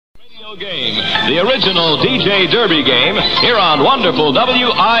Game, the original DJ Derby game, here on wonderful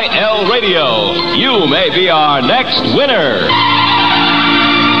WIL Radio. You may be our next winner.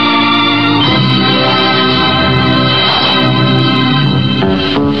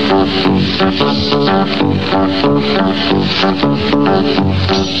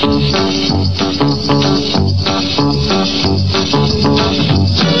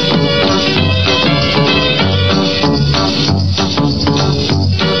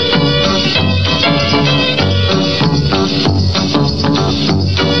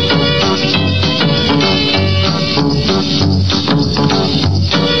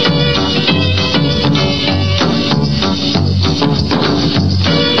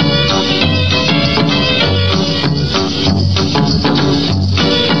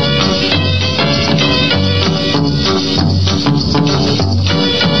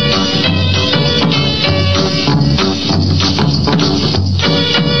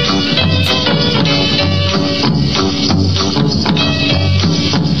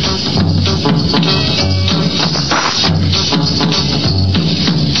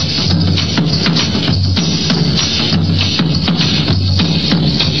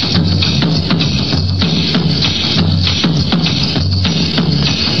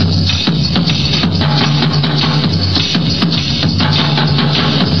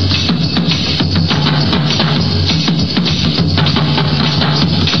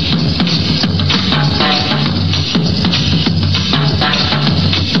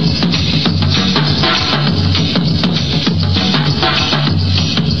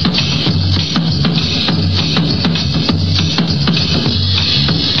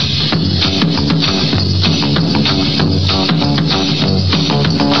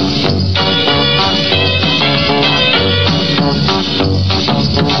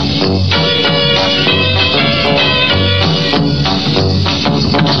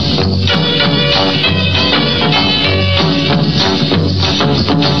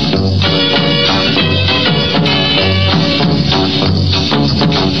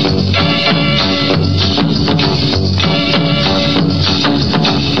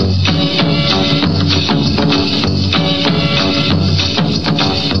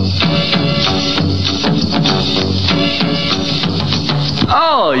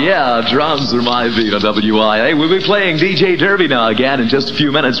 Drums are my beat on WIA. We'll be playing DJ Derby now again in just a few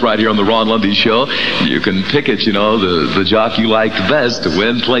minutes right here on the Ron Lundy Show. You can pick it, the jock you like the best to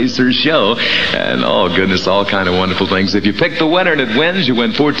win Placer's show. And, oh, goodness, all kind of wonderful things. If you pick the winner and it wins, you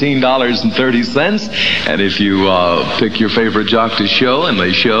win $14.30. And if you pick your favorite jock to show and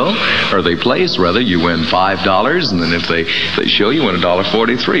they show, or they place, rather, you win $5. And then if they show, you win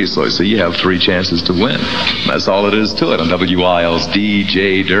 $1.43. So you have 3 chances to win. That's all it is to it on WIL's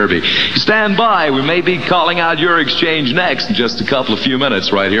DJ Derby. Stand by. We may be calling out your exchange next in just a few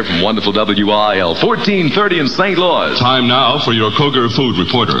minutes right here from wonderful WIL 1430 in St. Louis. Time now for your Kroger food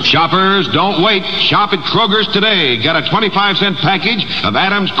reporter. Shoppers, don't wait. Shop at Kroger's today. Get a 25-cent package of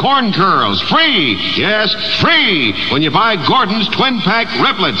Adam's Corn Curls. Free. Yes, free. When you buy Gordon's twin-pack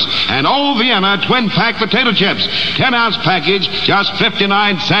Riplets and Old Vienna twin-pack potato chips. 10-ounce package, just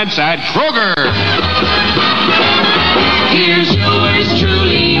 59 cents at Kroger. Here's yours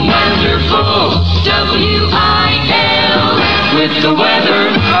truly wonderful WIL with the weather.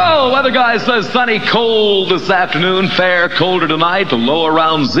 Oh, weather guy says sunny, cold this afternoon, fair, colder tonight, the low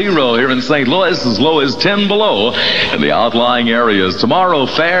around 0 here in St. Louis, as low as 10 below in the outlying areas. Tomorrow,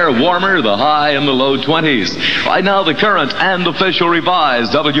 fair, warmer, the high in the low 20s. Right now, the current and official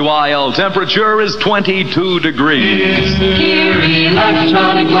revised WIL temperature is 22 degrees. Hear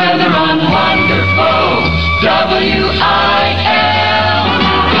electronic weather on wonderful WIL.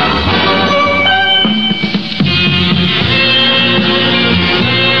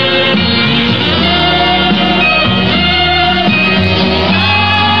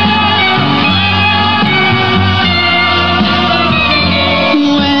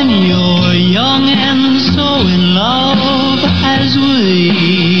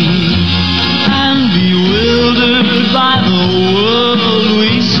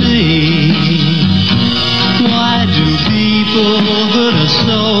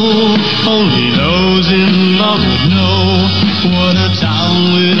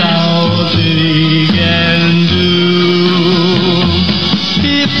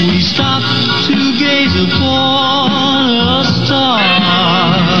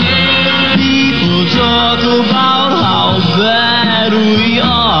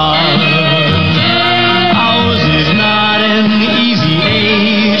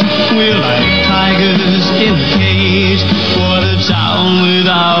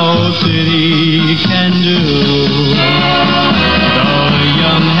 City can do. Though the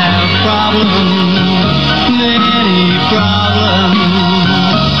young have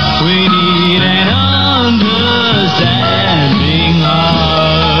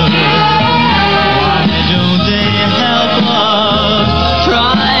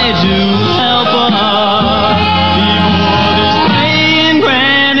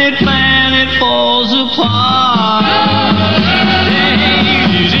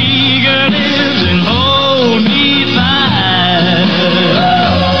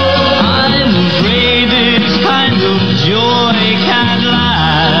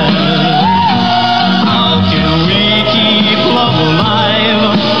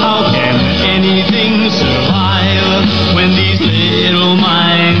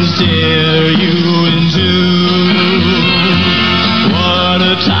tear you in two. What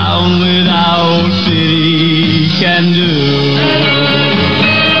a town without pity can do.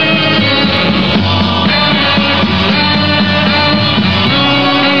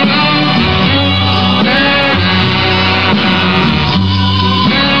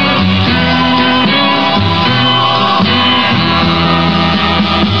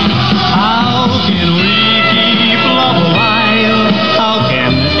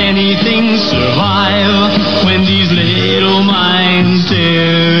 Survive when these little minds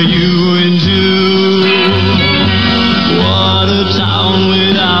tear you in two. What a town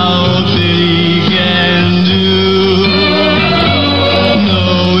without pity can do.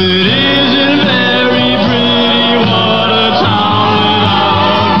 No, it isn't very pretty. What a town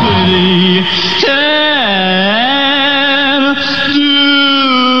without pity can do.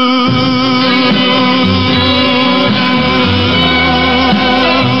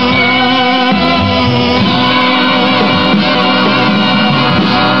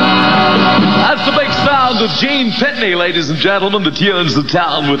 Of Gene Pitney, ladies and gentlemen, the tunes of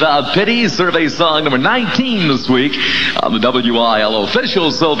Town Without Pity, survey song number 19 this week on the WIL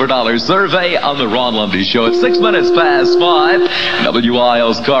official Silver Dollar Survey on the Ron Lundy Show. It's 6 minutes past 5.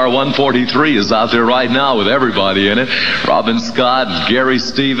 WIL's car 143 is out there right now with everybody in it. Robin Scott, Gary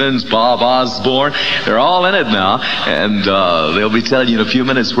Stevens, Bob Osborne, they're all in it now, and they'll be telling you in a few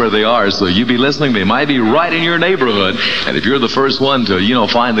minutes where they are, so you be listening. They might be right in your neighborhood, and if you're the first one to,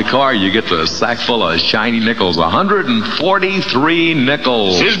 find the car, you get the sack full of shiny nickels. 143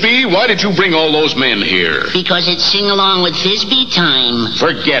 nickels. Fisby, why did you bring all those men here? Because it's sing-along with Fisby time.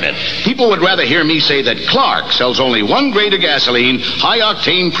 Forget it. People would rather hear me say that Clark sells only one grade of gasoline,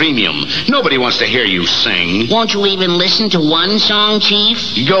 high-octane premium. Nobody wants to hear you sing. Won't you even listen to one song,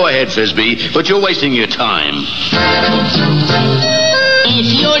 Chief? Go ahead, Fisby, but you're wasting your time.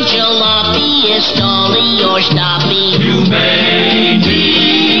 If your jalopy is stolly or stoppy, You may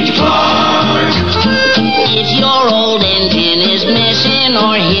need Clark. if your old engine is missing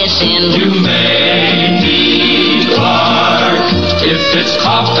or hissing, You may need Clark. If it's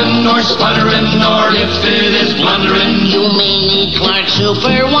coughing or sputtering or if it is blundering, you may need Clark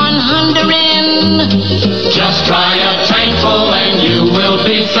Super 100. just try a tankful and you will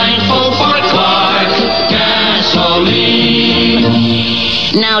be thankful for Clark gasoline.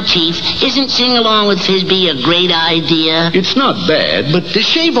 Now, Chief, isn't sing-along with Fisby a great idea? It's not bad, but to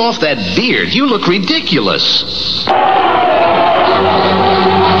shave off that beard, you look ridiculous.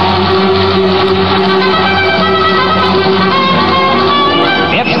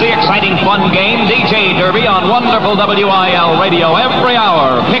 It's the exciting fun game, DJ Derby, on wonderful WIL radio every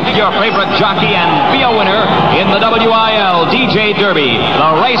hour. Pick your favorite jockey and be a winner in the WIL DJ Derby,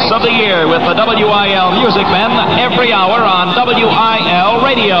 the race of the year with the WIL Music Men every hour on WIL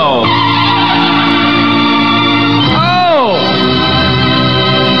radio.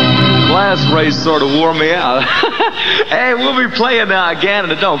 Last race sort of wore me out. Hey, we'll be playing now again,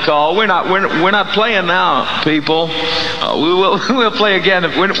 and don't call. We're not playing now, people. We'll play again.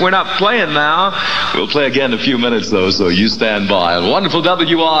 If we're not playing now, we'll play again in a few minutes though. So you stand by. And wonderful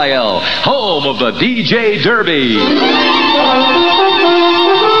WIL, home of the DJ Derby.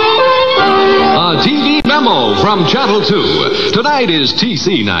 A TV memo from Channel 2. Tonight is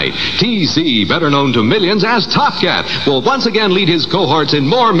TC night. TC, better known to millions as Top Cat, will once again lead his cohorts in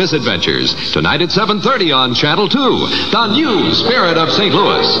more misadventures. Tonight at 7:30 on Channel 2, the new Spirit of St.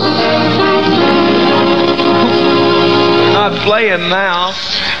 Louis. Not playing now.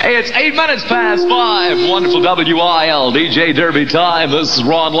 Hey, it's 8 minutes past 5. Wonderful WIL DJ Derby time. This is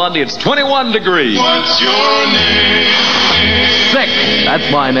Ron Lundy. It's 21 degrees. What's your name? Sick. That's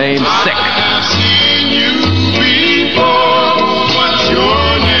my name. Sick. I've seen you before. What's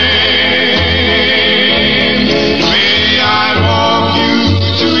your name? May I walk you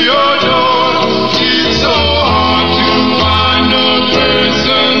to your door? It's so hard to find a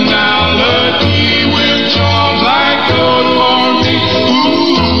personality with charms like yours for me.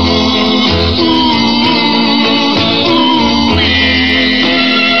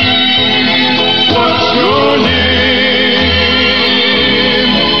 What's your name?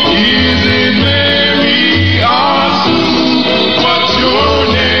 Is it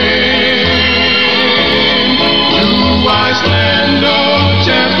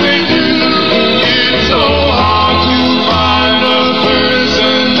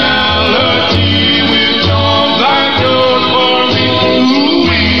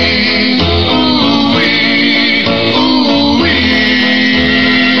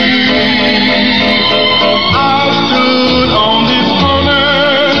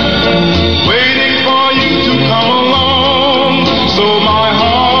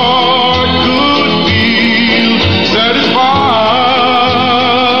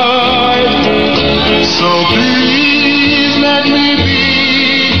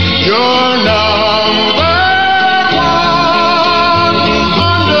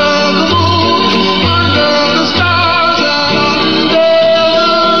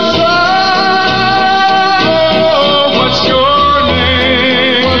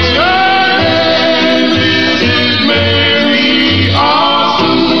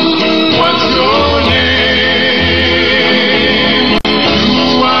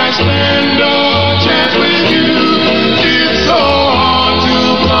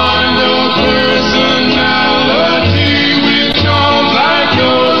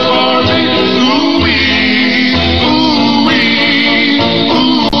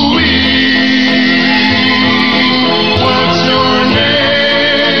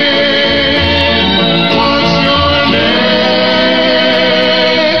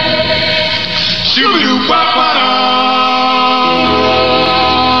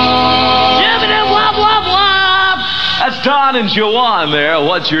John and Joanne there.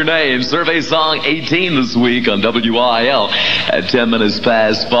 What's your name? Survey song 18 this week on WIL at 10 minutes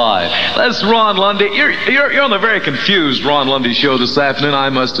past 5. That's Ron Lundy. You're on the very confused Ron Lundy show this afternoon, I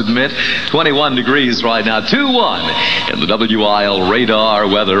must admit. 21 degrees right now. 2-1 in the WIL radar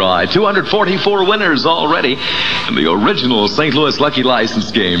weather eye. 244 winners already in the original St. Louis Lucky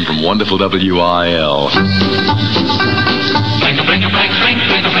License game from wonderful WIL.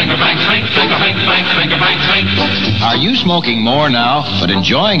 Are you smoking more now, but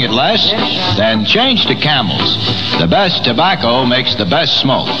enjoying it less? Then change to Camels. The best tobacco makes the best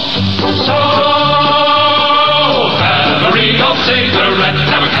smoke. So, have a real cigarette,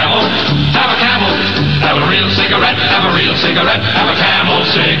 have a Camel, have a Camel. Have a real cigarette, have a real cigarette, have a Camel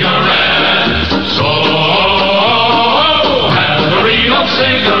cigarette. So, have a real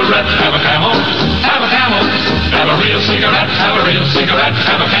cigarette, have a Camel, have a Camel. Have a real cigarette, have a real cigarette,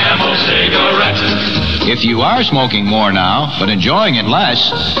 have a Camel cigarette. If you are smoking more now, but enjoying it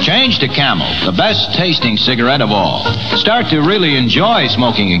less, change to Camel, the best tasting cigarette of all. Start to really enjoy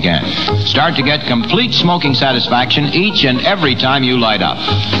smoking again. Start to get complete smoking satisfaction each and every time you light up.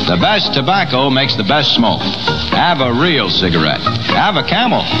 The best tobacco makes the best smoke. Have a real cigarette. Have a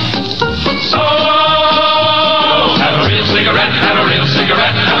Camel. So, have a real cigarette, have a real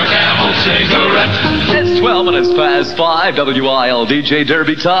cigarette, have a Camel cigarette. It's 12 minutes past 5, WIL DJ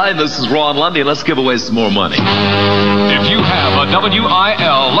Derby time. This is Ron Lundy, and let's give away some more money. If you have a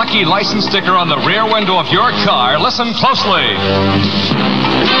WIL Lucky License sticker on the rear window of your car, listen closely.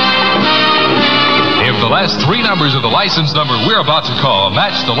 If the last three numbers of the license number we're about to call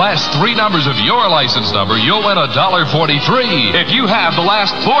match the last three numbers of your license number, you'll win $1.43. If you have the last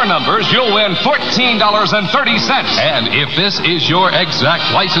four numbers, you'll win $14.30. And if this is your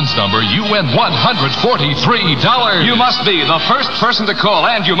exact license number, you win $143. You must be the first person to call,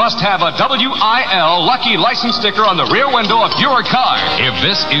 and you must have a WIL Lucky License sticker on the rear window of your car. If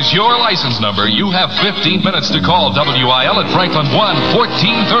this is your license number, you have 15 minutes to call WIL at Franklin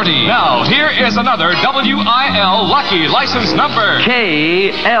 1-1430. Now, here is another WIL Lucky License number.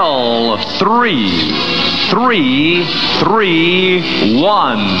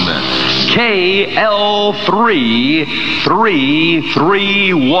 KL3331.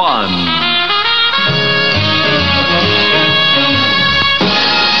 KL3331.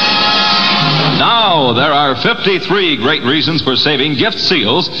 Now, there are 53 great reasons for saving gift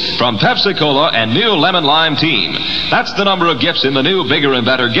seals from Pepsi-Cola and new Lemon Lime Team. That's the number of gifts in the new Bigger and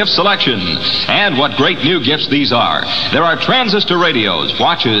Better gift selection. And what great new gifts these are. There are transistor radios,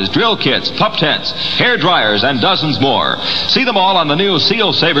 watches, drill kits, pup tents, hair dryers, and dozens more. See them all on the new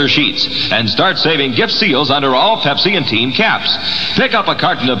Seal Saver sheets and start saving gift seals under all Pepsi and Team caps. Pick up a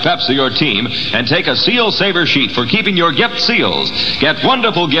carton of Pepsi or Team and take a Seal Saver sheet for keeping your gift seals. Get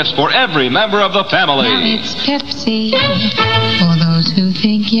wonderful gifts for every member of the family. Now it's Pepsi for those who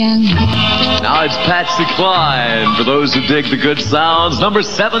think young. Now it's Patsy Cline for those who dig the good sounds. Number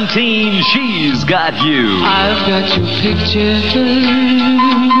 17, She's Got You. I've got your picture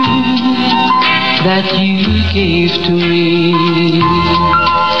that you gave to me,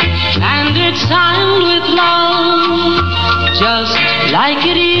 and it's signed with love, just like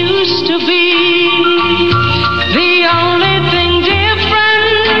it used to be. The only thing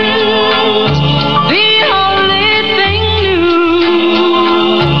different, the only thing new,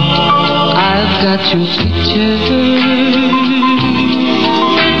 I've got your picture,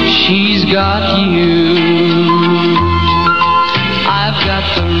 she's got you. I've got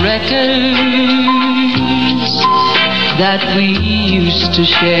the records that we used to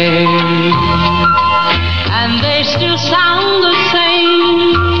share, and they still sound the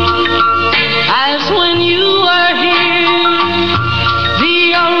same as when you were here.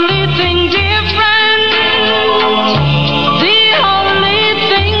 The only thing different, the only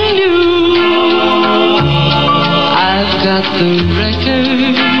thing new, I've got the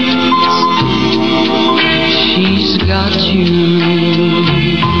records, she's got you.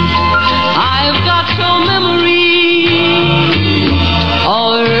 I've got your memory,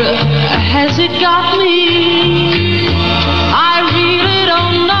 or has it got me? I really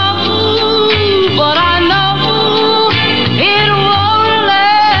don't know, but I know it won't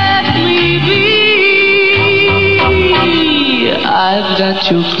let me be. I've got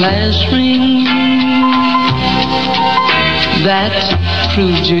your class ring that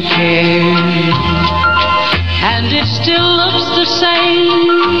proved your care, and it still looks the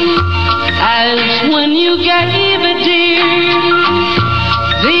same as when you gave it, dear.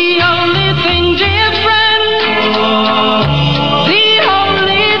 The only thing different, the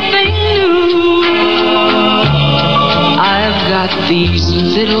only thing new, I've got these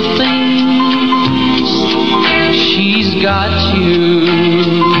little things, she's got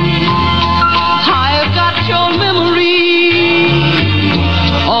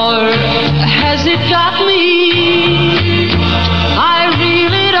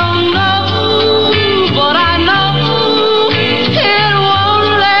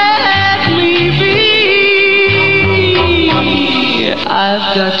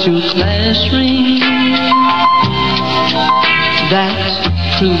I've got your class ring that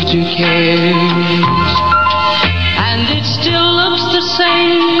proves your cares, and it still looks the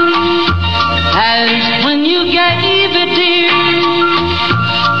same as when you gave it, dear.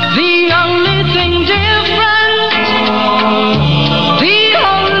 The only thing different, the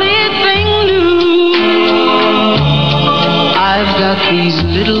only thing new, I've got these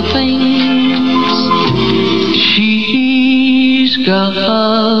little things, she's got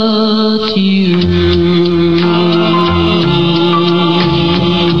you.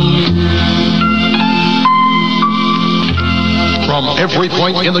 From every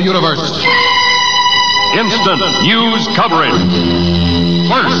point in the universe, Instant news coverage.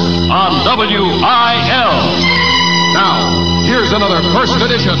 First on WIL. now, here's another first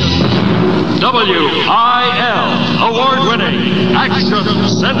edition. WIL, award-winning Action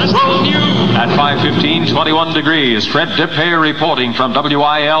Central News. At 5:15, 21 degrees. Fred Diphay reporting from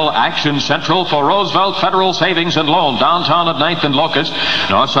WIL Action Central for Roosevelt Federal Savings and Loan, downtown at 9th and Locust,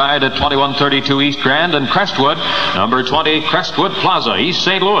 north side at 2132 East Grand and Crestwood, number 20 Crestwood Plaza, East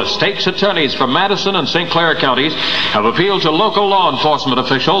St. Louis. State's attorneys from Madison and St. Clair counties have appealed to local law enforcement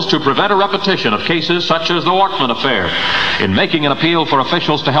officials to prevent a repetition of cases such as the Workman affair. In making an appeal for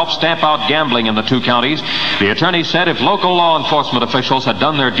officials to help stamp out gambling in the two counties, the attorney said if local law enforcement officials had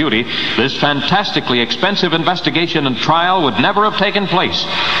done their duty, this fantastically expensive investigation and trial would never have taken place.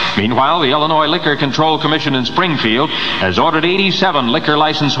 Meanwhile, the Illinois Liquor Control Commission in Springfield has ordered 87 liquor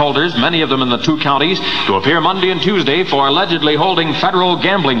license holders, many of them in the two counties, to appear Monday and Tuesday for allegedly holding federal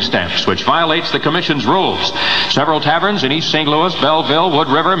gambling stamps, which violates the commission's rules. Several taverns in East St. Louis, Belleville, Wood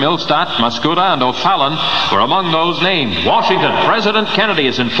River, Millstadt, Mascoutah, and O'Fallon were among those named. Washington, President Kennedy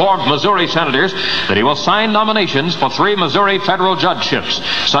has informed Missouri senators that he will sign nominations for 3 Missouri federal judgeships.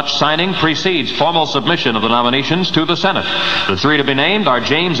 Such signing precedes formal submission of the nominations to the Senate. The 3 to be named are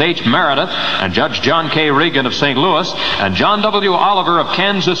James H. Meredith and Judge John K. Regan of St. Louis and John W. Oliver of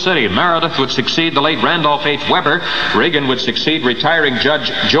Kansas City. Meredith would succeed the late Randolph H. Weber. Regan would succeed retiring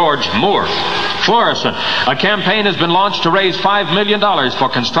Judge George Moore. Florissant. A campaign has been launched to raise $5 million for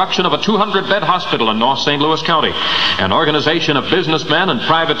construction of a 200-bed hospital in North St. Louis County. An organization of businessmen and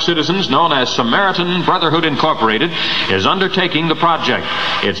private citizens known as Samaritan Brotherhood Incorporated is undertaking the project.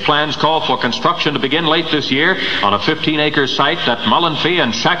 Its plans call for construction to begin late this year on a 15-acre site at Mullenfee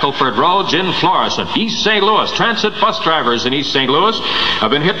and Shackelford Roads in Florissant. East St. Louis. Transit bus drivers in East St. Louis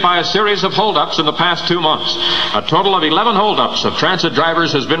have been hit by a series of holdups in the past 2 months. A total of 11 holdups of transit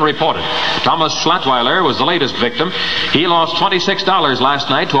drivers has been reported. Thomas Schlattweiler was the latest victim. He lost $26 last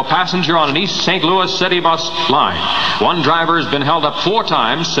night to a passenger on an East St. Louis city bus line. One driver has been held up 4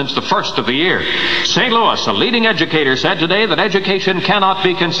 times since the first of the year. St. Louis, a leading educator, said today that education cannot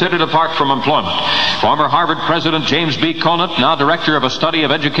be considered apart from employment. Former Harvard President James B. Conant, now director of a study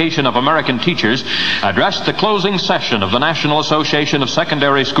of education of American teachers, addressed the closing session of the National Association of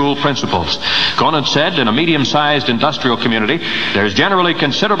Secondary School Principals. Conant said in a medium-sized industrial community, there's generally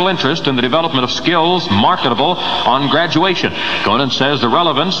considerable interest in the development of skills marketable on graduation. Conant says the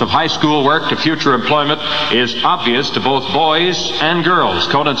relevance of high school work to future employment is obvious to both boys and girls.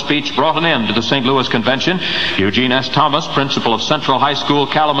 Conant's speech brought an end to the St. Louis Convention. Eugene S. Thomas, principal of Central High School,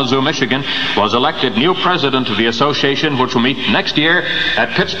 Kalamazoo, Michigan, was elected new president of the association, which will meet next year at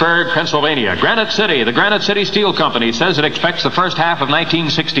Pittsburgh, Pennsylvania. Granite City, the Granite City Steel Company says it expects the first half of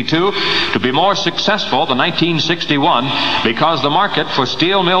 1962 to be more successful than 1961 because the market for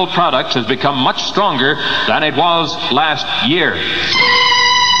steel mill products has become much stronger than it was last year.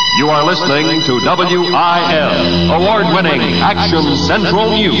 You are listening to WIL, award-winning Action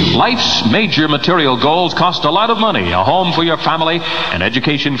Central News. Life's major material goals cost a lot of money. A home for your family, an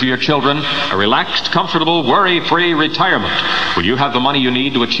education for your children, a relaxed, comfortable, worry-free retirement. Will you have the money you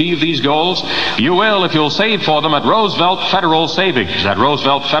need to achieve these goals? You will if you'll save for them at Roosevelt Federal Savings. At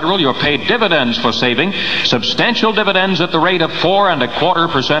Roosevelt Federal, you're paid dividends for saving, substantial dividends at the rate of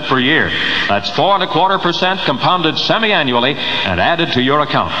 4.25% per year. That's 4.25% compounded semi-annually and added to your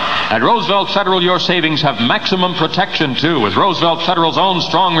account. At Roosevelt Federal, your savings have maximum protection, too, with Roosevelt Federal's own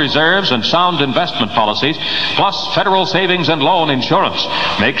strong reserves and sound investment policies, plus federal savings and loan insurance.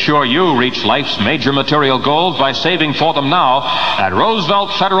 Make sure you reach life's major material goals by saving for them now at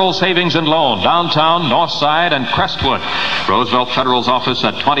Roosevelt Federal Savings and Loan, downtown, Northside, and Crestwood. Roosevelt Federal's office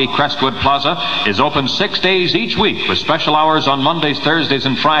at 20 Crestwood Plaza is open 6 days each week, with special hours on Mondays, Thursdays,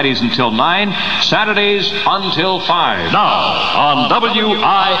 and Fridays until 9, Saturdays until 5. Now, on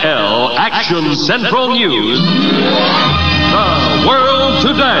WIL Action Central News, the World world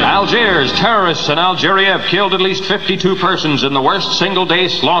today. Algiers. Terrorists in Algeria have killed at least 52 persons in the worst single-day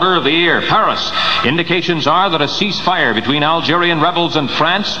slaughter of the year. Paris. Indications are that a ceasefire between Algerian rebels and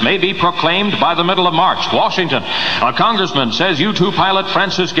France may be proclaimed by the middle of March. Washington. A congressman says U-2 pilot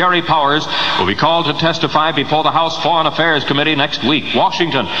Francis Gary Powers will be called to testify before the House Foreign Affairs Committee next week.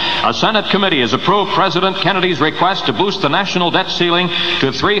 Washington. A Senate committee has approved President Kennedy's request to boost the national debt ceiling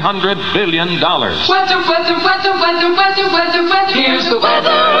to $300 billion. Here's the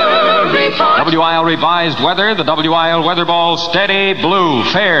weather report. WIL revised weather. The WIL weather ball steady blue.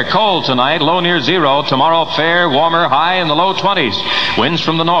 Fair, cold tonight, low near zero. Tomorrow fair, warmer, high in the low 20s. Winds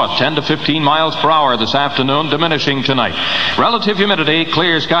from the north, 10 to 15 miles per hour this afternoon, diminishing tonight. Relative humidity,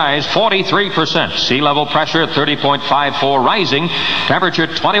 clear skies, 43%. Sea level pressure, 30.54, rising. Temperature,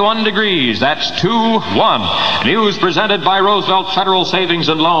 21 degrees. That's 2-1. News presented by Roosevelt Federal Savings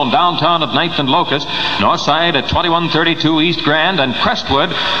and Loan, downtown at 9th and Locust, north side at 2132 East Grand, and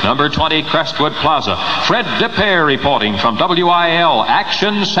Crestwood, number 20 Crestwood Plaza. Fred DePere reporting from WIL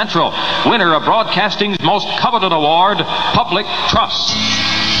Action Central, winner of broadcasting's most coveted award, Public Trust.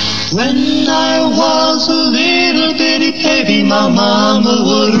 When I was a little bitty baby, my mama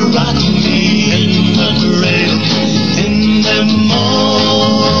would rock me in the cradle in them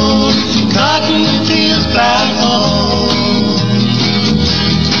old cotton fields back home.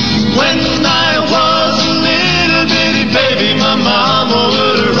 When I was a little bitty baby, my mama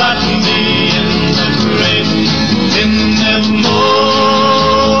would rock me in the cradle in them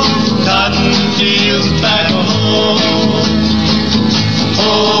old cotton fields back home.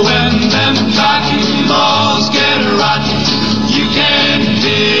 Oh, when them cotton balls get rotten, you can't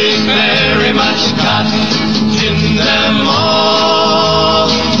dig very much cotton in them old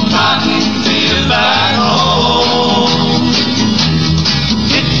cotton fields back home.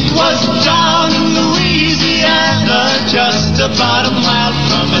 It was down in Louisiana, just about a mile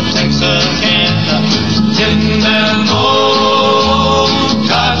from Texarkana, in them old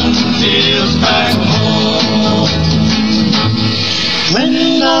cotton fields back home. When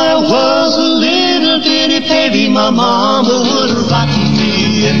I was a little bitty baby, my mama would rock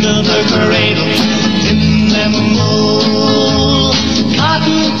me into the cradle in them old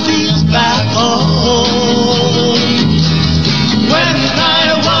cotton fields back home. When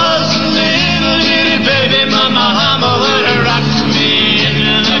I was a little bitty baby, my mama would rock me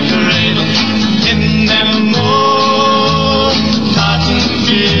into the cradle in them old cotton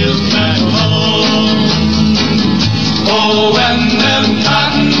fields back home. Oh, when them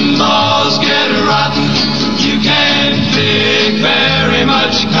cotton balls get rotten, you can't dig very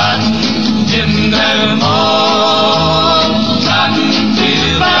much cotton in them old cotton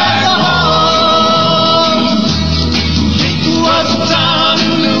fields back home. It was down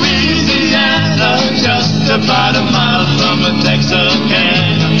in Louisiana, just about a mile from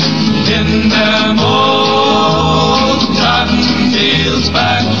Texarkana, in them old cotton fields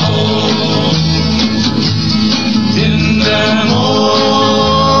back home. In them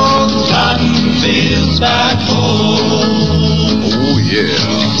old cotton fields back home. Oh,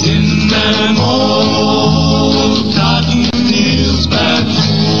 yeah. In them old cotton fields back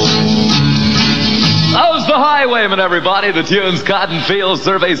home. How's the highwayman, everybody? The Tunes Cotton Fields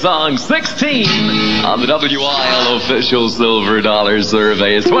Survey Song 16 on the WIL official Silver Dollar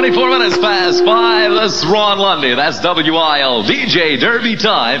Survey. It's 24 minutes past 5. This is Ron Lundy. That's WIL DJ Derby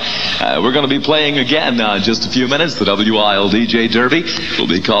time. We're going to be playing again now in just a few minutes. The WIL DJ Derby. We'll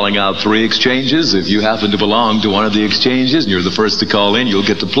be calling out 3 exchanges. If you happen to belong to one of the exchanges and you're the first to call in, you'll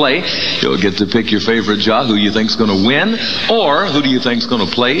get to play. You'll get to pick your favorite jock, who you think's going to win, or who do you think's going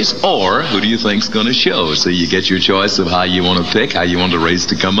to place, or who do you think's going to show. So you get your choice of how you want to pick, how you want the race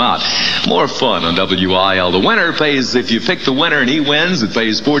to come out. More fun on WIL. The winner pays, if you pick the winner and he wins, it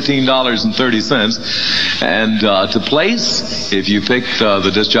pays $14.30. And to place, if you pick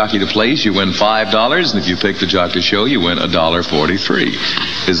the disc jockey to place, you win $5. And if you pick the jock to show, you win $1.43.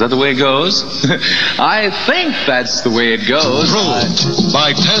 Is that the way it goes? I think that's the way it goes. Proved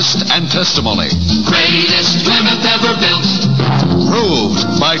by test and testimony. Greatest Plymouth ever built. Proved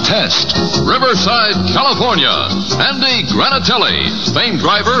by test. Riverside, California. Andy Granatelli, famed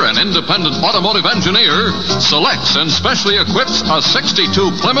driver and independent automotive engineer, selects and specially equips a 62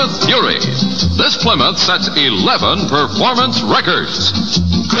 Plymouth Fury. This Plymouth sets 11 performance records.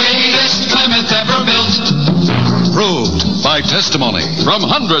 Greatest Plymouth ever built. Proved by testimony. From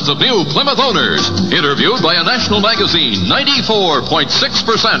hundreds of new Plymouth owners, interviewed by a national magazine,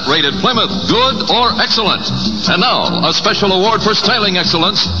 94.6% rated Plymouth good or excellent. And now, a special award for styling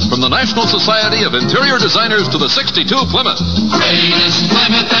excellence from the National Society of Interior Designers to the 62 Plymouth. Greatest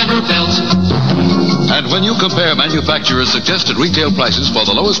Plymouth ever built. And when you you compare manufacturers' suggested retail prices for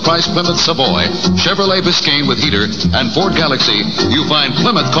the lowest price Plymouth Savoy, Chevrolet Biscayne with heater, and Ford Galaxy, you find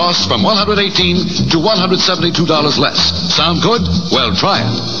Plymouth costs from $118 to $172 less. Sound good? Well, try it.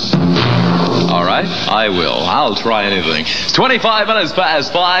 All right, I will. I'll try anything. 25 minutes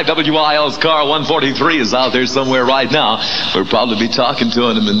past 5. WIL's Car 143 is out there somewhere right now. We'll probably be talking to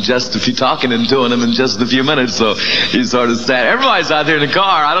him in just a few minutes. So you sort of stand. Everybody's out there in the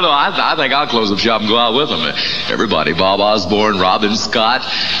car. I don't know. I think I'll close up shop and go out with them. Everybody. Bob Osborne, Robin Scott,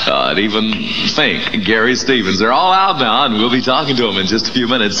 and even Fink, Gary Stevens. They're all out now, and we'll be talking to them in just a few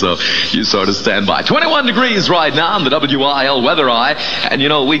minutes. So you sort of stand by. 21 degrees right now on the WIL Weather Eye. And, you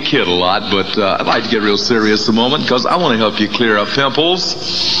know, we kid a lot, but I'd like to get real serious a moment because I want to help you clear up pimples.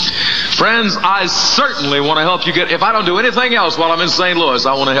 Friends, I certainly want to help you get, if I don't do anything else while I'm in St. Louis,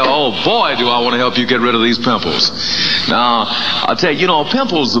 I want to help, oh boy, do I want to help you get rid of these pimples. Now, I'll tell you, you know,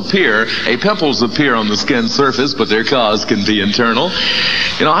 pimples appear on the skin surface, but their cause can be internal.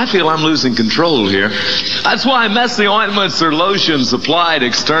 You know, I feel I'm losing control here. That's why messy ointments or lotions applied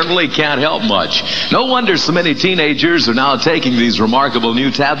externally can't help much. No wonder so many teenagers are now taking these remarkable new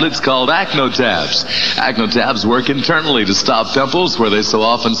tablets called Acno-Tabs. Acno-Tabs work internally to stop pimples where they so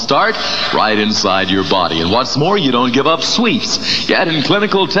often start, right inside your body. And what's more, you don't give up sweets. Yet in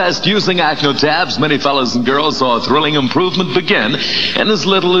clinical tests using Acno-Tabs, many fellas and girls saw a thrilling improvement begin in as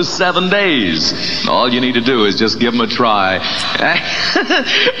little as 7 days. And all you need to do is just give them a try.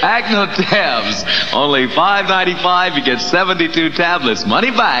 Acno-Tabs, only $5.95. You get 72 tablets.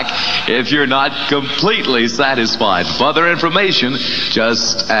 Money back if you're not completely satisfied. For further information,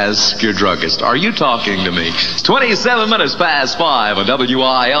 just ask your druggist. Are you talking to me? It's 27 minutes past 5 on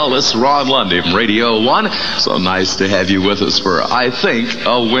WIL. This is Ron Lundy from Radio 1. So nice to have you with us for, I think,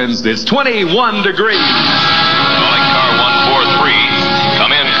 a Wednesday. It's 21 degrees. Calling car 143.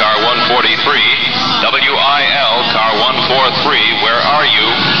 Come in, car 143. WIL, car 143. Where are you?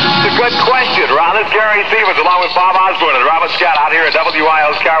 It's a good question, Ron. This is Gary Stevens along with Bob Osborne and Robin Scott out here at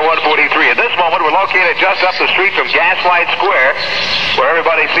WIL's car 143. At this moment, we're located just up the street from Gaslight Square, where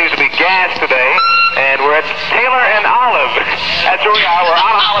everybody seems to be gassed today. And we're at Taylor and Olive. That's where we are. We're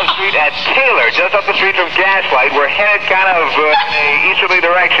on Olive Street at Taylor, just up the street from Gaslight. We're headed kind of in a easterly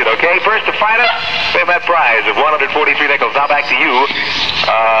direction, okay? First to find us, we have that prize of 143 nickels. Now back to you.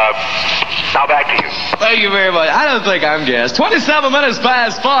 Now back to you. Thank you very much. I don't think I'm gassed. 27 minutes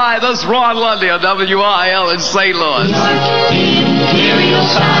past 5. This is Ron Lundy on WIL in St. Louis. Imperial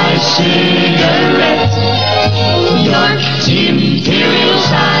size cigarette. York Imperial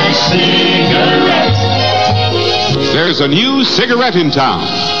size cigarette. There's a new cigarette in town,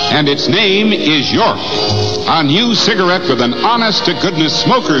 and its name is York. A new cigarette with an honest-to-goodness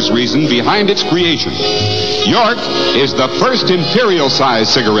smoker's reason behind its creation. York is the first imperial-size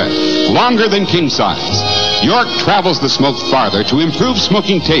cigarette, longer than king-size. York travels the smoke farther to improve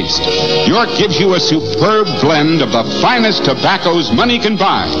smoking taste. York gives you a superb blend of the finest tobaccos money can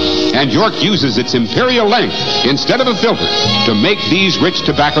buy. And York uses its imperial length instead of a filter to make these rich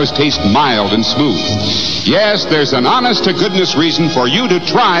tobaccos taste mild and smooth. Yes, there's an honest-to-goodness reason for you to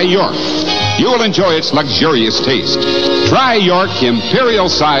try York. You will enjoy its luxurious taste. Try York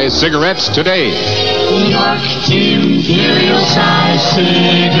Imperial-Size cigarettes today. York Imperial-Size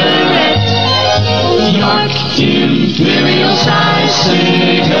cigarette. York Imperial-Size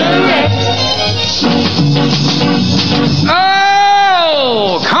cigarette.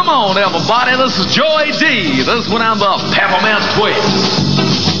 Oh, come on, everybody. This is Joy D. This one on the Peppermint Twist.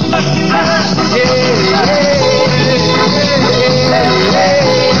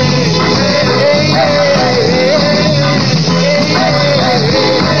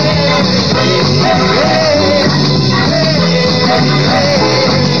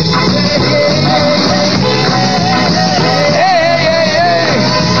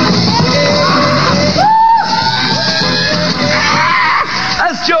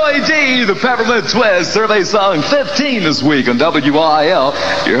 Joy D, the Peppermint Twist, survey song 15 this week on WIL.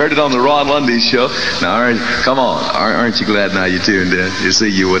 You heard it on the Ron Lundy Show. Now, come on, aren't you glad now you tuned in? You see,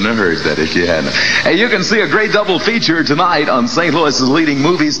 you wouldn't have heard that if you hadn't. Hey, you can see a great double feature tonight on St. Louis's leading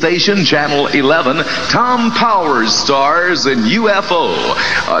movie station, Channel 11. Tom Powers stars in UFO,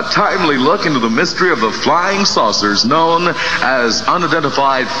 a timely look into the mystery of the flying saucers known as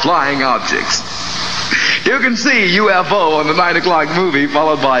unidentified flying objects. You can see UFO on the 9 o'clock movie,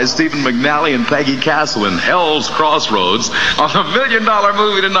 followed by Stephen McNally and Peggy Castle in Hell's Crossroads on a $1 million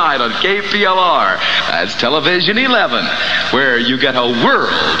movie tonight on KPLR. That's Television 11, where you get a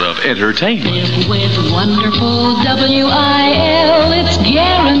world of entertainment. Live with wonderful WIL, it's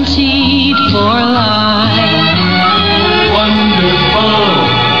guaranteed for life. Wonderful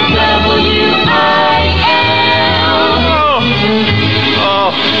WIL.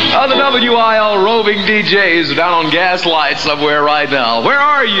 DJs are down on Gaslight somewhere right now. Where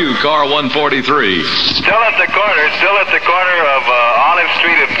are you, car 143? Still at the corner of Olive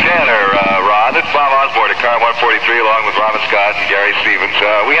Street and Tanner, Rod. It's Bob Osborne at car 143 along with Robin Scott and Gary Stevens.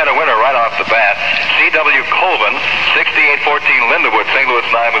 We had a winner right off the bat. C.W. Colvin, 6814 Lindenwood, St. Louis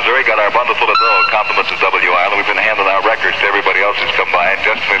 9, Missouri. Got our bundle full of dough. Compliments of WIL. We've been handing out records to everybody else who's come by and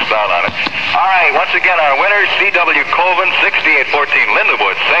just missed out on it. All right, once again, our winner, C.W. Colvin, 6814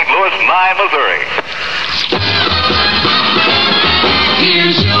 Lindenwood, St. Louis 9, Missouri.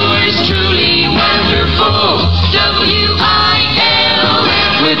 Here's yours truly, wonderful WIL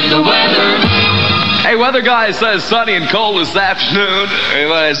with the weather. Hey, weather guy says sunny and cold this afternoon.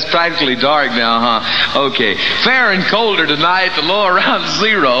 Well, it's practically dark now, huh? Okay. Fair and colder tonight, the low around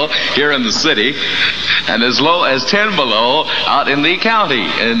 0 here in the city, and as low as 10 below out in the county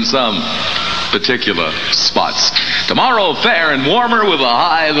in some particular spots. Tomorrow, fair and warmer with a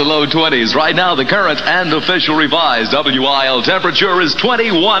high in the low 20s. Right now, the current and official revised WIL temperature is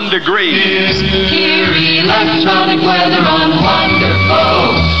 21 degrees. Hear electronic weather on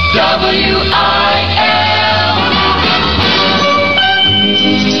wonderful WIL.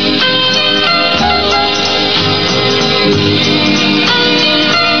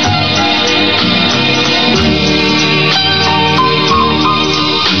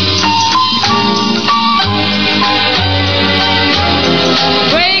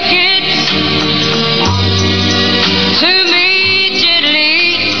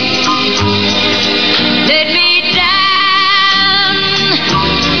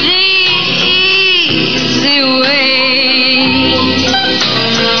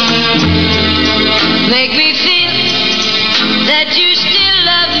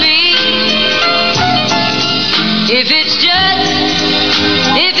 If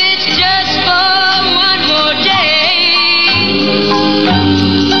it's just for one more day,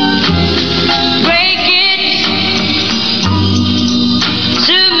 break it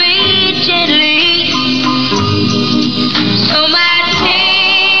to me gently, so my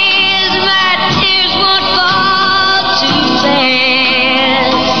tears won't fall too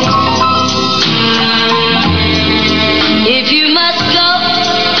fast. If you must go,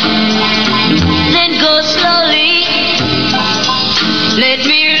 then go slowly. Let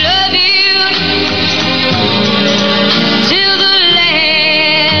me love you till the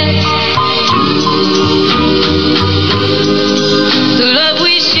last. The love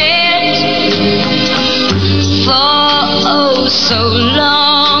we shared for oh so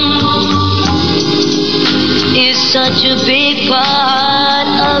long is such a big part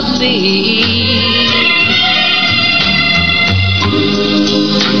of me.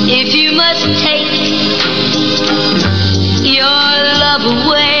 If you must take your love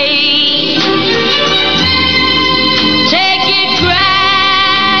away, take it gradually.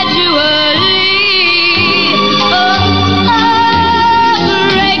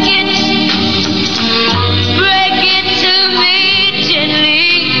 Break it to me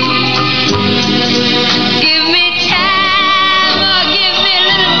gently. Give me time, or give me a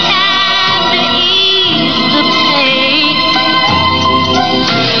little time to ease the pain.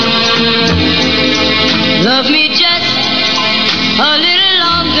 Love me just a little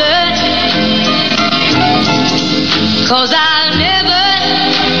longer, 'cause I'll never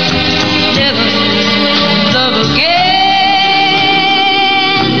love again,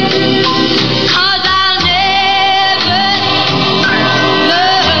 'cause I'll never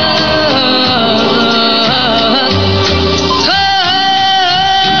love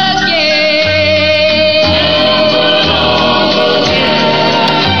again.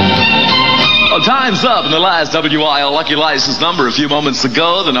 Well, time's up in the last WIL lucky license number a few moments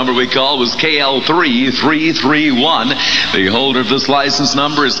ago. The number we called was KL3331. The holder of this license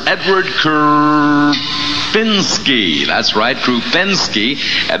number is Edward Krupinski. That's right, Krupinski.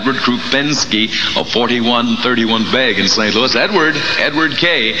 Edward Krupinski of 4131 Beg in St. Louis. Edward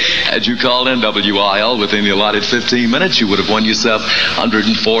K. Had you called in WIL within the allotted 15 minutes, you would have won yourself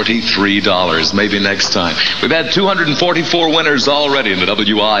 $143. Maybe next time. We've had 244 winners already in the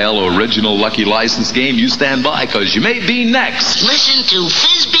WIL original lucky license game. You stand by, because you may be next. Listen to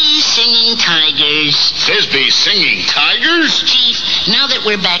Fizbee Singing Tigers. Fizbee Singing Tigers? Chief, now that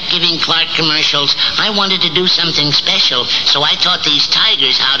we're back giving Clark commercials, I wanted to do something special, so I taught these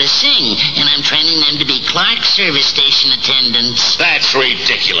tigers how to sing, and I'm training them to be Clark service station attendants. That's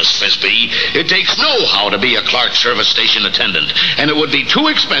ridiculous, Fizbee. It takes know-how to be a Clark service station attendant, and it would be too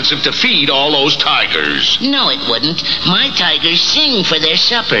expensive to feed all those tigers. No, it wouldn't. My tigers sing for their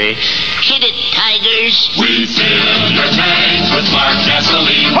supper. Hit it, tigers. We fill your tanks with Clark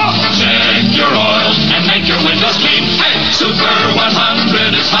gasoline. Check your oil and make your windows clean. Hey, Super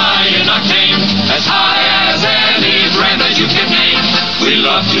 100 is high in octane, as high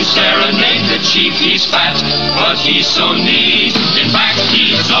serenade the chief. He's fat, but he's so neat. In fact,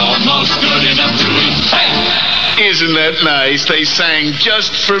 he's almost good enough to eat. Hey! Isn't that nice? They sang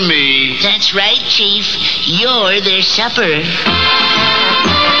just for me. That's right, Chief. You're their supper.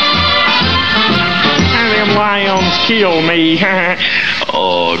 Them lions kill me.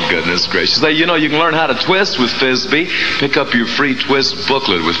 Oh, goodness gracious. Hey, you know, you can learn how to twist with Fizbee. Pick up your free twist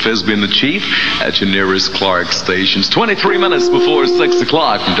booklet with Fizbee and the Chief at your nearest Clark stations. 23 minutes before 6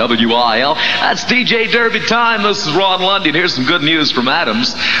 o'clock from WIL. That's DJ Derby time. This is Ron Lundy. And here's some good news from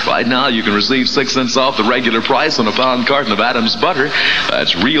Adams. Right now, you can receive 6 cents off the regular price on a pound carton of Adams butter.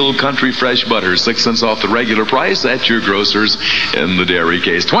 That's real country fresh butter. 6 cents off the regular price at your grocers in the dairy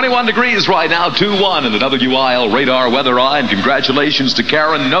case. 21 degrees right now, 2-1 in the WIL radar weather eye. And congratulations to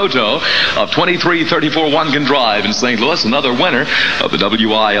Karen Noto of 2334 Wangan Drive in St. Louis, another winner of the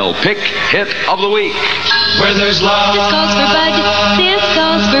WIL Pick Hit of the Week. Where there's love, This goes for Bud. This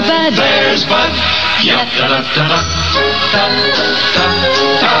goes for Bud. there's Bud.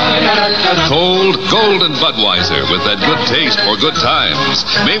 Cold Golden Budweiser with that good taste for good times.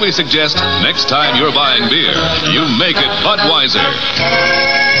 May we suggest next time you're buying beer, you make it Budweiser.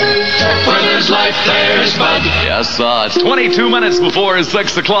 Where there's life, there's Bud. Yes, it's 22 minutes before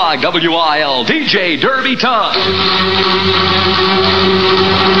 6 o'clock. WIL DJ Derby time.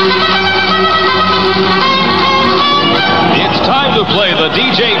 It's time to play the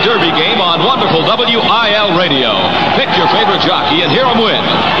DJ Derby game on wonderful WIL radio. Pick your favorite jockey and hear him win.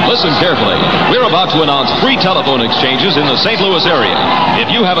 Listen carefully. We're about to announce free telephone exchanges in the St. Louis area.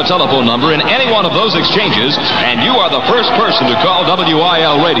 If you have a telephone number in any one of those exchanges and you are the first person to call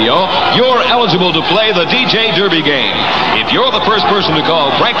WIL radio, you're eligible to play the DJ Derby game. If you're the first person to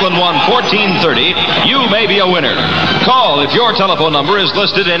call Franklin 1-1430, you may be a winner. Call if your telephone number is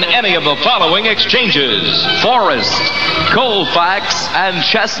listed in any of the following exchanges. Forrest, Colfax, and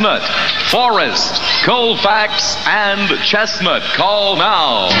Chestnut. Forrest, Colfax, and Chestnut. Call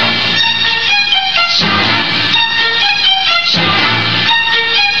now.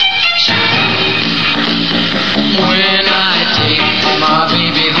 When I take my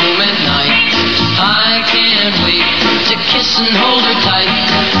baby home at night, I can't wait to kiss and hold her tight.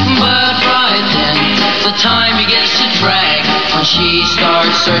 But right then, the time begins to drag when she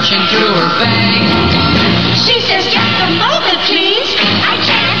starts searching through her bag. She says, just a moment, please. I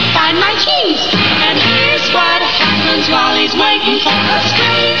can't find my keys. And here's what happens while he's waiting for us.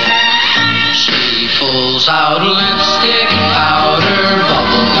 She pulls out lipstick, powder,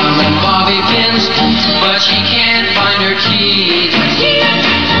 bubble gum, and bobby pins, but she can't find her keys.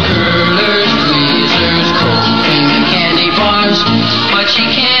 Curlers, tweezers, cold cream, and candy bars, but she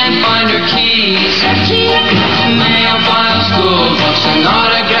can't find her keys. Mail file, school books, an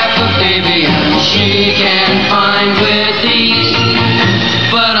autograph of baby, and she can't find with ease.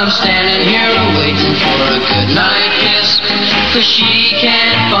 But I'm standing here waiting for a goodnight kiss, 'cause she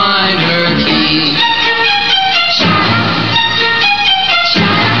can't find her keys.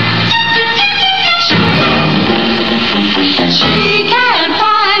 She can't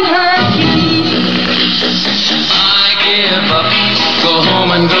find her keys. I give up, go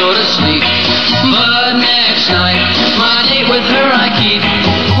home and go to sleep. But next night, my date with her I keep.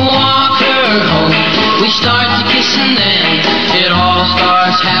 Walk her home, we start to kiss and then it all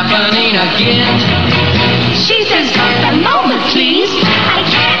starts happening again. She says, just a moment, please. I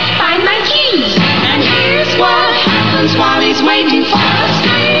can't find my keys. And here's what happens while he's waiting for us.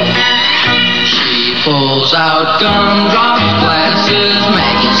 She pulls out gumdrops, glasses,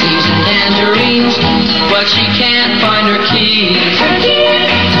 magazines, and tangerines, but she can't find her keys.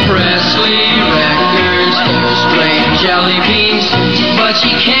 Presley records, hairspray, and jelly beans, but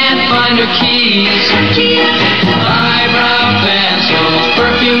she can't find her keys. Eyebrow pencils,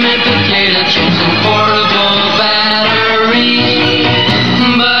 perfume, and potato chips, and portable batteries.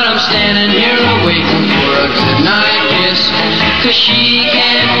 But I'm standing here waiting for a goodnight kiss, 'cause she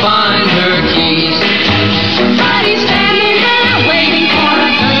can't find her keys. But he's standing there waiting for a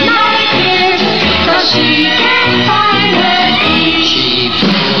goodnight kiss, 'cause she can't find her keys. She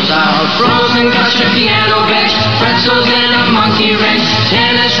pulls out frozen gusher, piano bench, pretzels in a monkey wrench,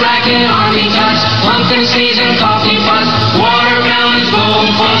 tennis racket, army tots, pumpkin season coffee pots, watermelons,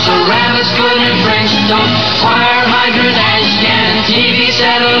 goldfish, a rabbit's foot and French toast, fire hydrant, ash can, TV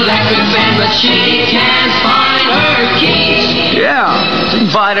set, electric fan, but she can't find her keys. Yeah, she can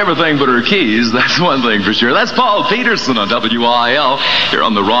find everything but her keys. That's one thing for sure. That's Paul Peterson on WIL here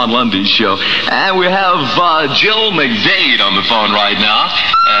on the Ron Lundy Show. And we have Jill McDade on the phone right now.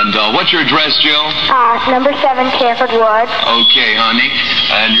 And what's your address, Jill? Number 7 Chafford Woods. Okay, honey.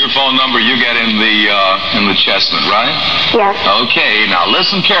 And your phone number you get in the Chestnut, right? Yes. Okay, now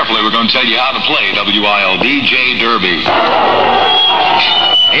listen carefully. We're going to tell you how to play WIL DJ Derby.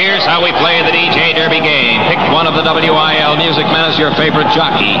 Here's how we play the DJ Derby game. Pick one of the WIL music men as your favorite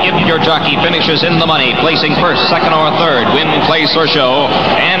jockey. If your jockey finishes in the money, placing first, second, or third, win, place, or show,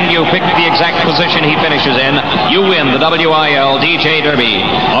 and you pick the exact position he finishes in, you win the WIL DJ Derby.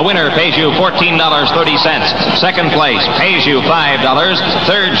 A winner pays you $14.30. Second place pays you $5.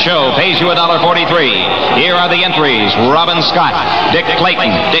 Third show pays you $1.43. Here are the entries: Robin Scott, Dick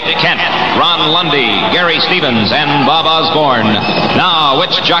Clayton, Dick Kent, Ron Lundy, Gary Stevens, and Bob Osborne. Now,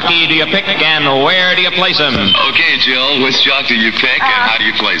 which jockey do you pick and where do you place him? Okay, Jill, which jockey do you pick and how do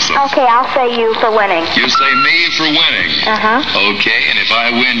you place him? Okay, I'll say you for winning. You say me for winning. Uh-huh. Okay, and if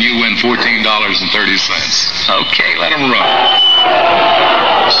I win, you win $14.30. Okay, let him run.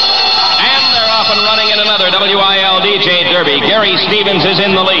 And they're off and running in another WIL DJ Derby. Gary Stevens is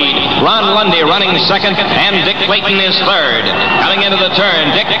in the lead. Ron Lundy running second, and Dick Clayton is third. Coming into the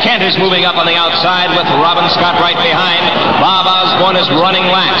turn, Dick Kent is moving up on the outside with Robin Scott right behind. Bob Osborne is running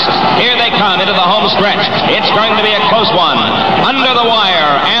last. Here they come into the home stretch. It's going to be a close one. Under the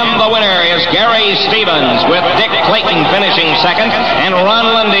wire, and the winner is Gary Stevens, with Dick Clayton finishing second, and Ron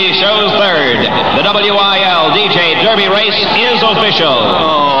Lundy shows third. The WIL DJ Derby race is official.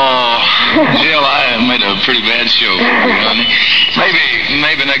 Oh, Jill, I made a pretty bad show for you, honey.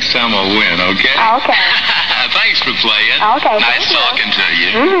 Maybe next time I'll win, okay? Okay. Thanks for playing. Okay. Nice talking to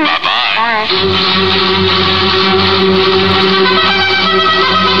you. Bye-bye. Bye.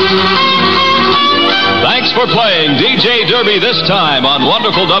 Thanks for playing DJ Derby this time on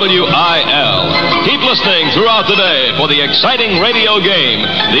wonderful WIL. Keep listening throughout the day for the exciting radio game,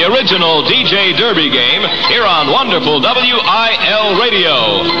 the original DJ Derby game, here on wonderful WIL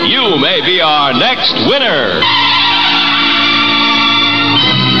Radio. You may be our next winner.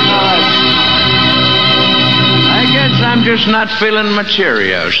 I guess I'm just not feeling my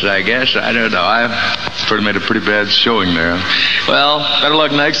Cheerios, I guess. I don't know. I've made a pretty bad showing there. Well, better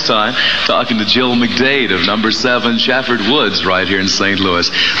luck next time. Talking to Jill McDade of number 7 Chafford Woods right here in St. Louis.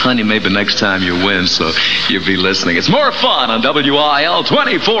 Honey, maybe next time you win, so you'll be listening. It's more fun on WIL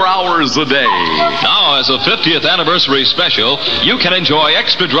 24 hours a day. Now, as a 50th anniversary special, you can enjoy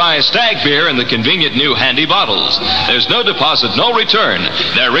extra dry Stag beer in the convenient new handy bottles. There's no deposit, no return.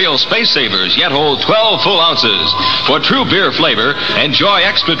 They're real space savers, yet hold 12 full ounces. For true beer flavor, enjoy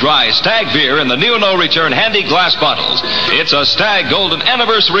extra dry Stag beer in the new no return handy glass bottles. It's a Stag Golden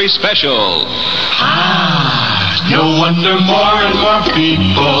Anniversary Special. No wonder more and more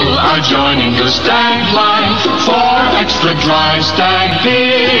people are joining the Stag line for extra dry Stag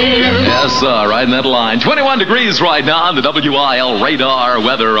beer. Yes, sir, right in that line. 21 degrees right now on the WIL radar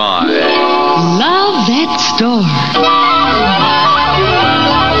weather eye. Love that store.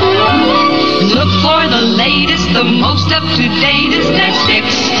 Look for the latest, the most up-to-datest at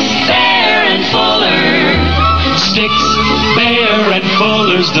Sticks, Bear and Fuller. Sticks, Bear and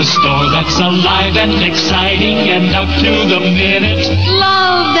Fuller's the store that's alive and exciting and up to the minute.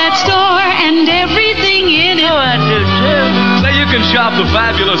 Love that store and everything in it. Oh, I do too. Now you can shop the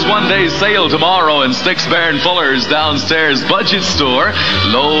fabulous one-day sale tomorrow in Sticks, Bear and Fuller's downstairs budget store.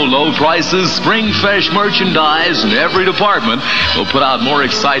 Low prices, spring fresh merchandise in every department. We'll put out more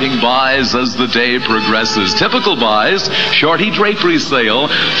exciting buys as the day progresses. Typical buys: shorty drapery sale,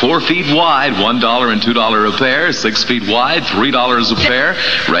 4 feet wide, $1 and $2 a pair. 6 feet wide, $3 a pair.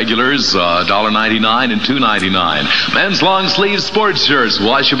 Regulars, $1.99 and $2.99. Men's long sleeve sports shirts,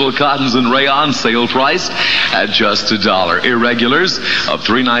 washable cottons and rayon, sale priced at just $1. Irregulars of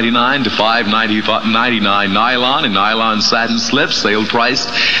 $3.99 to $5.99. Nylon and nylon satin slips, sale priced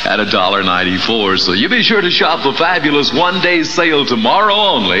at $1.94. So you be sure to shop the fabulous one-day sale tomorrow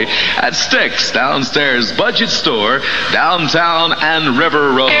only at Sticks, downstairs budget store, downtown and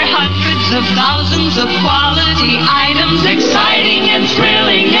River Road. There are hundreds of thousands of quality items, exciting and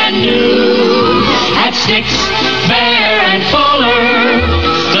thrilling and new. At Sticks, Bear and Fuller,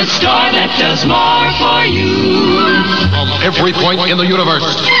 the store that does more for you. From every point in the universe,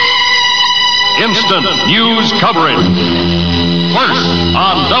 Instant news coverage. First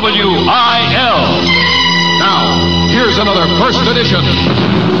on WIL. now, here here's another first edition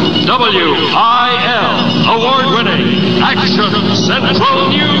WIL award-winning Action Central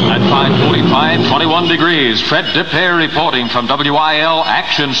News. At 5:45, 21 degrees. Fred Dipper reporting from WIL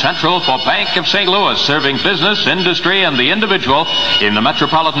Action Central for Bank of St. Louis, serving business, industry, and the individual in the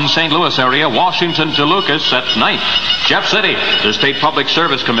metropolitan St. Louis area, Washington to Lucas at 9th. Jeff City, the State Public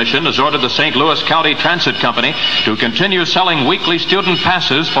Service Commission has ordered the St. Louis County Transit Company to continue selling weekly student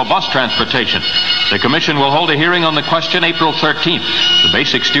passes for bus transportation. The commission will hold a hearing on the question April 13th. The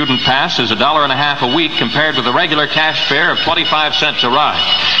basic student pass is $1.50 a week compared with the regular cash fare of 25 cents a ride.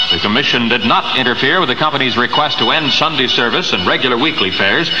 The commission did not interfere with the company's request to end Sunday service and regular weekly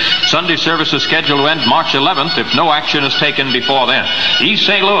fares. Sunday service is scheduled to end March 11th if no action is taken before then. East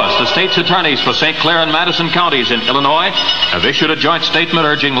St. Louis, the state's attorneys for St. Clair and Madison counties in Illinois have issued a joint statement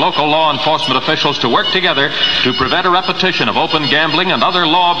urging local law enforcement officials to work together to prevent a repetition of open gambling and other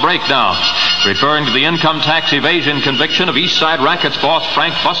law breakdowns. Referring to the income tax evasion conviction of East Side Rackets boss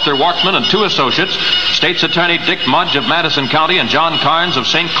Frank Buster Wortman and 2 associates, State's Attorney Dick Mudge of Madison County and John Carnes of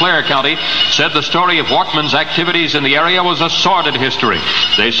St. Clair County said the story of Wortman's activities in the area was a sordid history.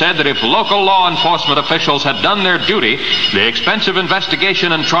 They said that if local law enforcement officials had done their duty, the expensive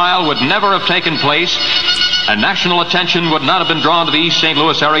investigation and trial would never have taken place, and national attention would not have been drawn to the East St.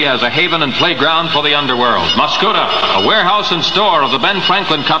 Louis area as a haven and playground for the underworld. Muscuda, a warehouse and store of the Ben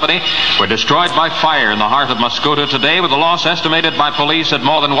Franklin Company, were destroyed by fire in the heart of Muscuda today, with a loss estimated by police at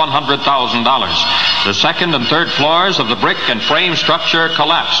more than $100,000. The second and third floors of the brick and frame structure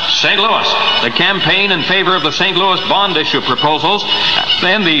collapsed. St. Louis, the campaign in favor of the St. Louis bond issue proposals,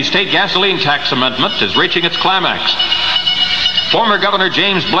 then the state gasoline tax amendment is reaching its climax. Former Governor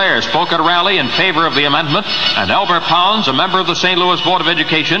James Blair spoke at a rally in favor of the amendment, and Albert Pounds, a member of the St. Louis Board of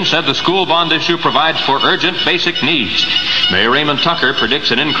Education, said the school bond issue provides for urgent basic needs. Mayor Raymond Tucker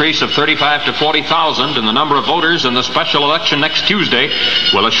predicts an increase of 35 to 40,000 in the number of voters in the special election next Tuesday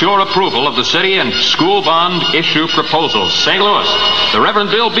will assure approval of the city and school bond issue proposals. St. Louis, the Reverend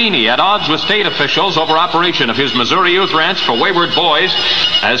Bill Beanie, at odds with state officials over operation of his Missouri Youth Ranch for wayward boys,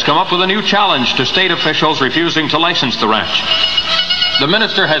 has come up with a new challenge to state officials refusing to license the ranch. The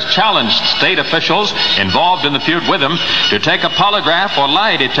minister has challenged state officials involved in the feud with him to take a polygraph or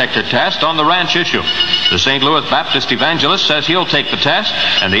lie detector test on the ranch issue. The St. Louis Baptist evangelist says he'll take the test,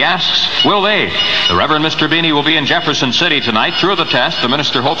 and he asks, will they? The Reverend Mr. Beanie will be in Jefferson City tonight. Through the test, the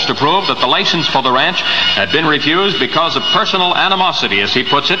minister hopes to prove that the license for the ranch had been refused because of personal animosity, as he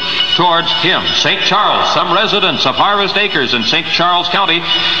puts it, towards him. St. Charles, some residents of Harvest Acres in St. Charles County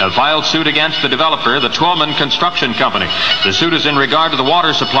have filed suit against the developer, the Twillman Construction Company. The suit is in regard to the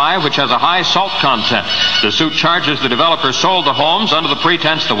water supply, which has a high salt content. The suit charges the developer sold the homes under the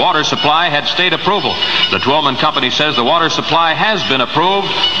pretense the water supply had state approval. The Twillman Company says the water supply has been approved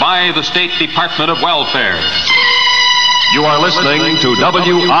by the State Department of Welfare. You are listening to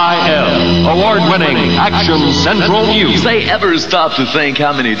WIL, award-winning Action Central News. Say, ever stop to think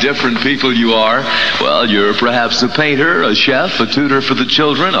how many different people you are? Well, you're perhaps a painter, a chef, a tutor for the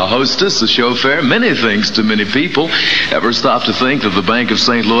children, a hostess, a chauffeur, many things to many people. Ever stop to think that the Bank of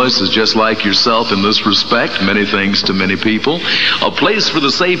St. Louis is just like yourself in this respect, many things to many people? A place for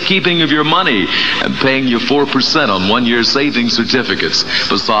the safekeeping of your money and paying you 4% on one-year savings certificates.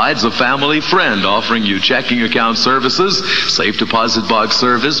 Besides, a family friend offering you checking account services, safe deposit box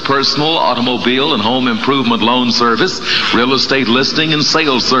service, personal, automobile, and home improvement loan service, real estate listing and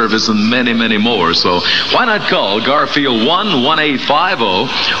sales service, and many, many more. So why not call Garfield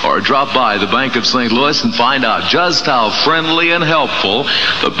 1-1850 or drop by the Bank of St. Louis and find out just how friendly and helpful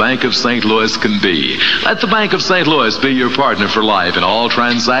the Bank of St. Louis can be. Let the Bank of St. Louis be your partner for life in all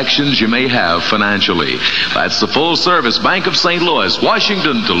transactions you may have financially. That's the full-service Bank of St. Louis,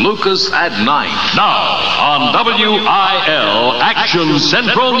 Washington to Lucas at 9. Now, on WIL Action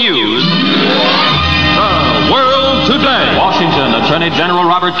Central News, The World Today. Washington Attorney General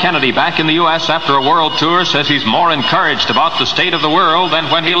Robert Kennedy, back in the U.S. after a world tour, says he's more encouraged about the state of the world than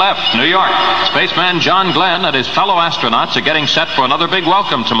when he left New York. Spaceman John Glenn and his fellow astronauts are getting set for another big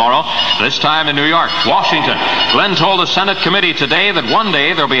welcome tomorrow, this time in New York. Washington. Glenn told a Senate committee today that one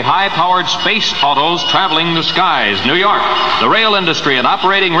day there'll be high-powered space autos traveling the skies. New York. The rail industry and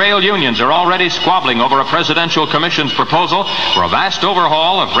operating rail unions are already squabbling over a presidential commission's proposal for a vast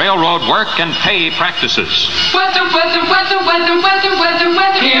overhaul of railroad work and pay practices. What the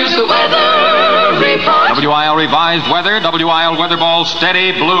Here's the weather report. WIL revised weather. WIL weather ball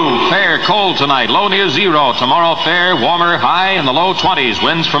steady blue. Fair cold tonight. Low near zero. Tomorrow fair, warmer, high in the low 20s.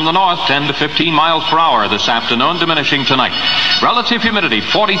 Winds from the north 10 to 15 miles per hour this afternoon, diminishing tonight. Relative humidity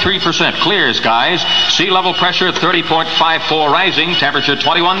 43%. Clear skies. Sea level pressure 30.54 rising. Temperature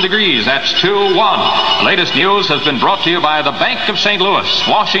 21 degrees. That's 2-1. Latest news has been brought to you by the Bank of St. Louis.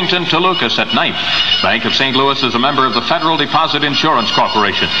 Washington to Lucas at night. Bank of St. Louis is a member of the Federal Deposit Insurance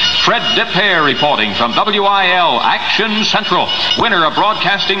Corporation. Fred DePere reporting from WIL Action Central. Winner of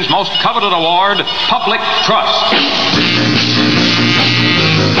broadcasting's most coveted award, Public Trust.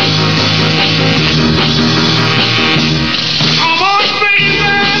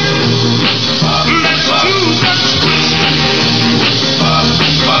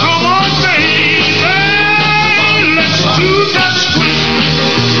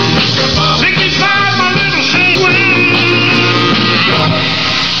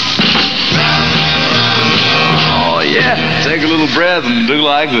 Take a little breath and do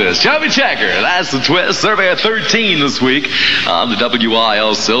like this. Chubby Checker, that's the twist. Survey of 13 this week on the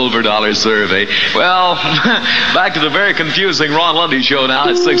WIL Silver Dollar Survey. Well, back to the very confusing Ron Lundy Show now.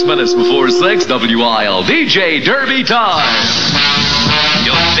 It's 6 minutes before 6. WIL DJ Derby time.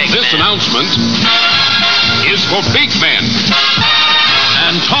 This announcement is for big men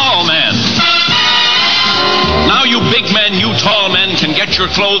and tall men. Now you big men, you tall men can get your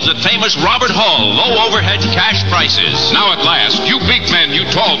clothes at famous Robert Hall. Low overhead cash prices. Now at last, you big men, you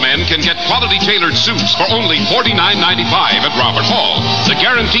tall men can get quality tailored suits for only $49.95 at Robert Hall. The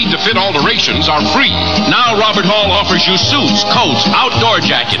guaranteed to fit alterations are free. Now Robert Hall offers you suits, coats, outdoor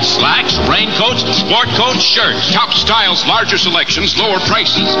jackets, slacks, raincoats, sport coats, shirts. Top styles, larger selections, lower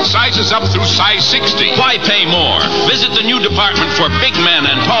prices. Sizes up through size 60. Why pay more? Visit the new department for big men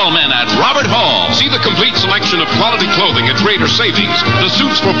and tall men at Robert Hall. See the complete selection of quality clothing at greater savings. The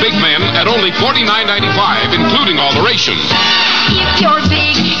suits for big men at only $49.95, including alterations. If you're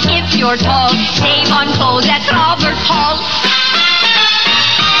big, if you're tall, save on clothes at Robert Hall.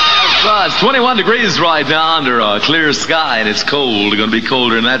 It's 21 degrees right now under a clear sky, and it's cold. It's going to be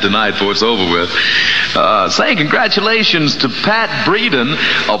colder than that tonight before it's over with. Say congratulations to Pat Breeden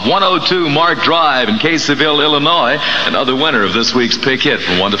of 102 Mark Drive in Caseyville, Illinois, another winner of this week's Pick Hit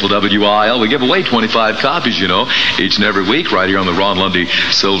from wonderful WIL. We give away 25 copies, you know, each and every week right here on the Ron Lundy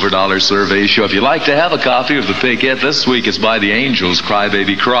Silver Dollar Survey Show. If you'd like to have a copy of the Pick Hit, this week it's by the Angels, Cry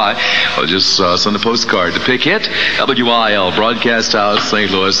Baby Cry. Well, just send a postcard to Pick Hit, WIL, Broadcast House,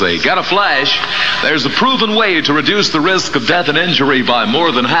 St. Louis. They got a flash. There's a proven way to reduce the risk of death and injury by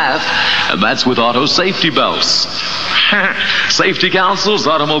more than half, and that's with auto safety belts. Safety councils,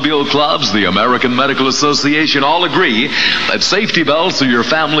 automobile clubs, the American Medical Association all agree that safety belts are your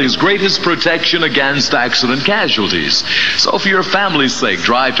family's greatest protection against accident casualties. So for your family's sake,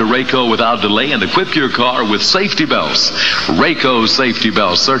 drive to Rayco without delay and equip your car with safety belts. Rayco safety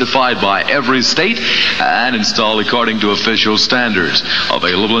belts, certified by every state and installed according to official standards.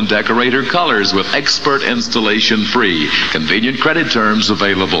 Available in decorator colors with expert installation free. Convenient credit terms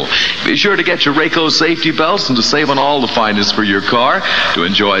available. Be sure to get your Rayco safety belts and to save on all the finest for your car. To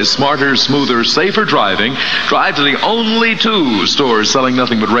enjoy smarter, smoother, safer driving, drive to the only two stores selling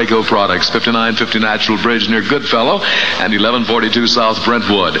nothing but Rayco products, 5950 Natural Bridge near Goodfellow and 1142 South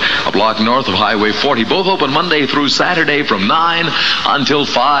Brentwood, a block north of Highway 40. Both open Monday through Saturday from 9 until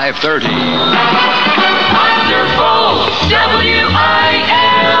 5:30. Wonderful WIL.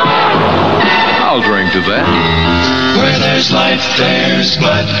 I'll drink to that. Where there's life, there's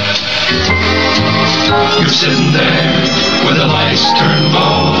blood. You're sitting there with the lights turned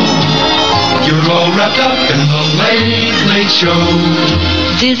low. You're all wrapped up in the late, late show.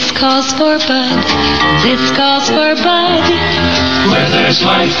 This calls for Bud. This calls for Bud. Where there's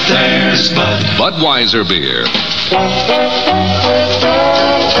life, there's Bud. Budweiser beer.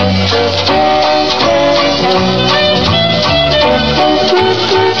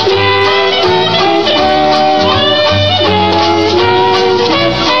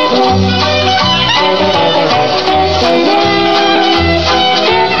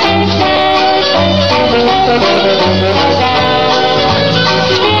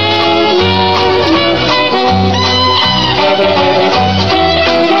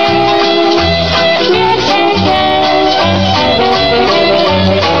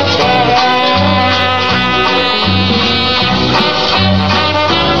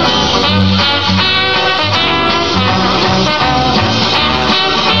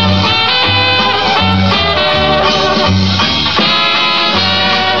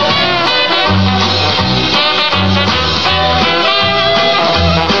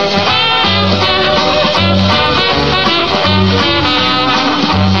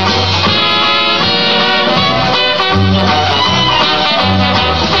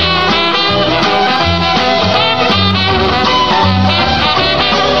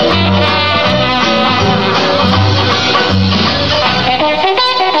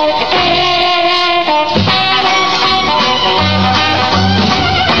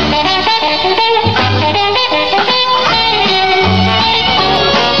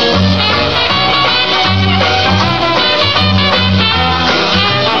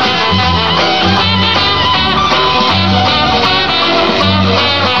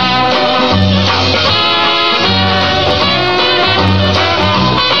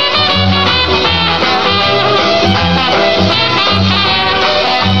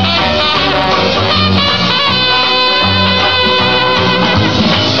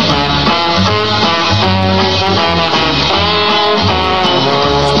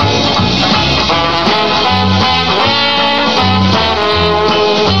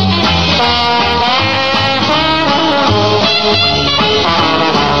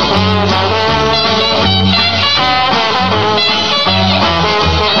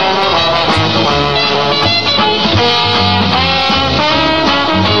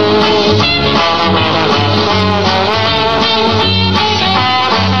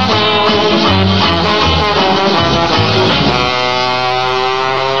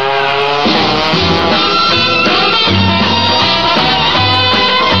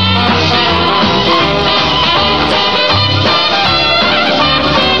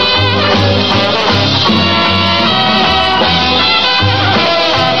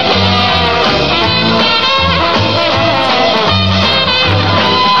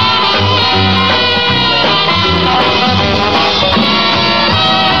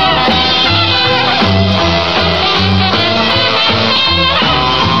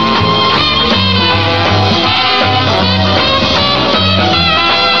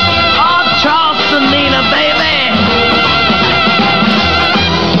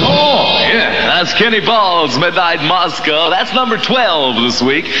 Kenny Ball's Midnight Moscow. That's number 12 this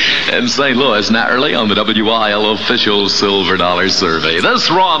week in St. Louis, naturally, on the WIL official Silver Dollar Survey. This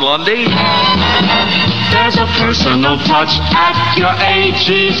is Ron Lundy. There's a personal touch at your AG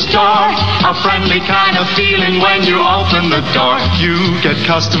store. A friendly kind of feeling when you open the door. You get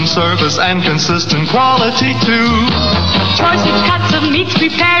custom service and consistent quality too. Choice cuts of meats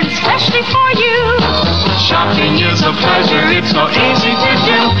prepared especially for you. Shopping is a pleasure, it's so easy to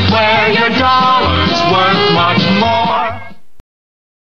do. Where your dollar's worth much more.